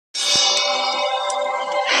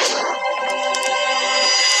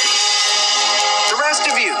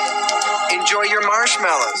enjoy your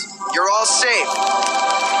marshmallows. You're all safe.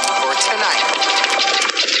 For tonight.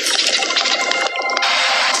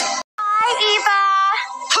 Hi, Eva.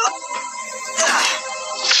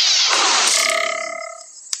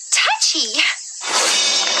 Touchy.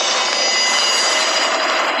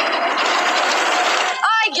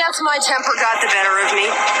 I guess my temper got the better of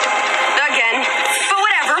me. Again. But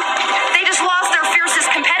whatever. They just lost their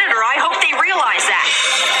fiercest competitor. I hope they realize that.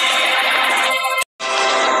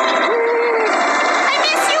 I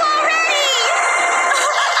miss you already.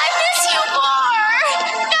 I miss you more.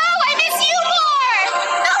 No, I miss you more.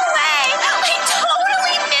 No way. I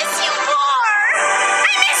totally miss you more.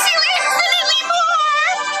 I miss you infinitely more.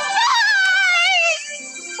 Bye.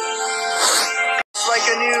 It's like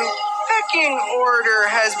a new pecking order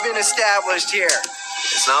has been established here.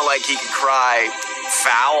 It's not like he could cry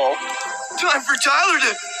foul. Time for Tyler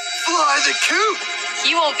to fly the coop.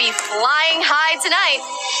 You won't be flying high tonight.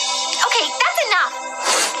 Okay, that's enough.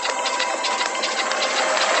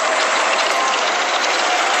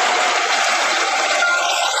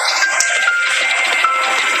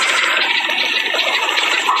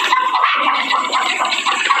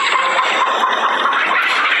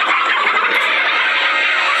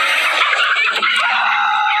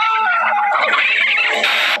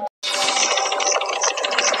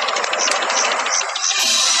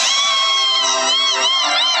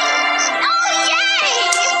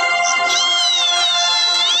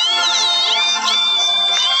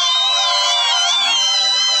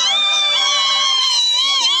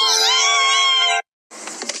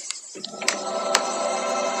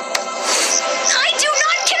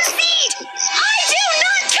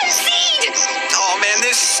 Oh man,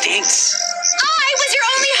 this stinks. I was your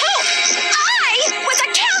only hope. I was a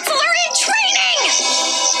counselor in training.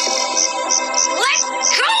 Let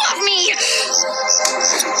go of me.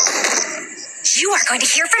 You are going to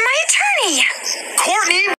hear from my attorney.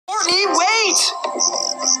 Courtney, wait!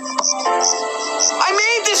 I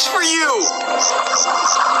made this for you.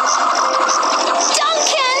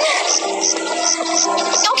 Duncan.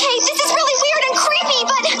 Okay, this is really weird and creepy,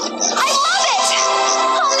 but I love it.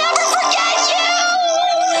 I'll never forget you.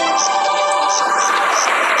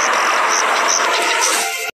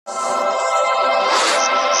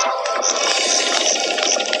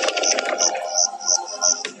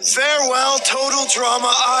 Farewell, Total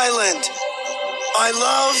Drama Island. I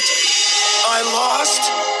loved, I lost,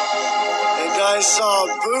 and I saw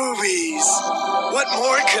boobies. What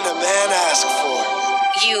more can a man ask for?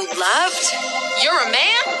 You loved? You're a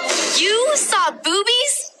man? You saw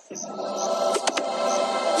boobies?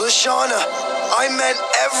 Leshawana, I meant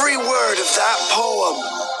every word of that poem.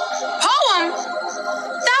 Poem?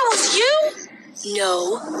 That was you?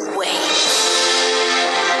 No way.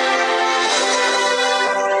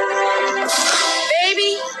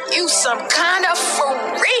 Baby, you some kind of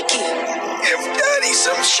freaky. Give Daddy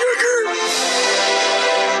some sugar.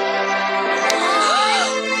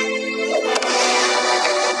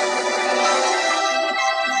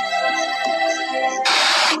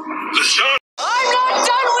 I'm not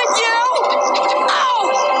done with you! Oh!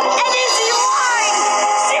 And is he lying?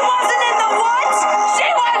 She wasn't in the what? She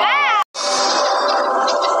was...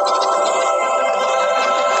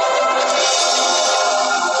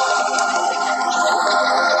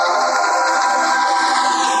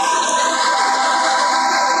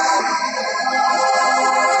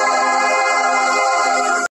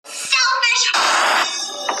 Selfish!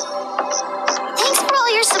 Thanks for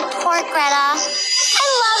all your support, Greta. I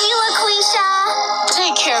love you, LaQuisha.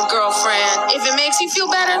 Take care, girlfriend. If it makes you feel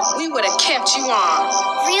better, we would have kept you on.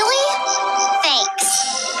 Really? Thanks.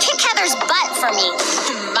 Kick Heather's butt for me.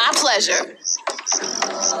 My pleasure.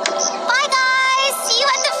 Bye, guys. See you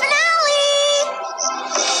at the finale.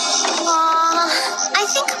 Aw, I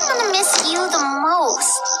think I'm gonna miss you the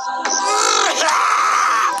most.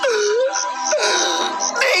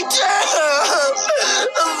 Me too.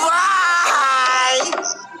 Bye.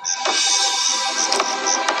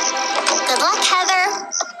 Good luck, Heather.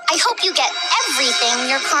 I hope you get everything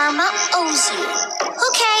your karma owes you.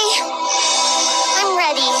 Okay, I'm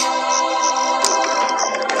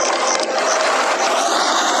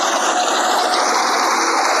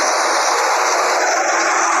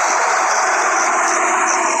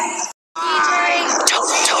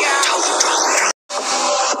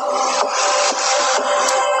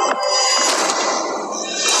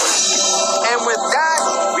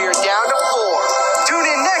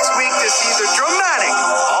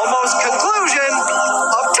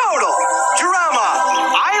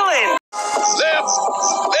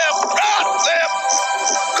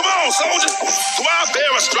soldier? Do I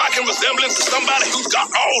bear a striking resemblance to somebody who's got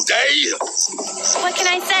all day? What can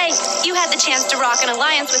I say? You had the chance to rock an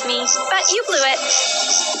alliance with me, but you blew it.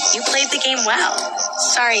 You played the game well.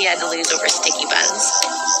 Sorry you had to lose over sticky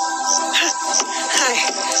buns.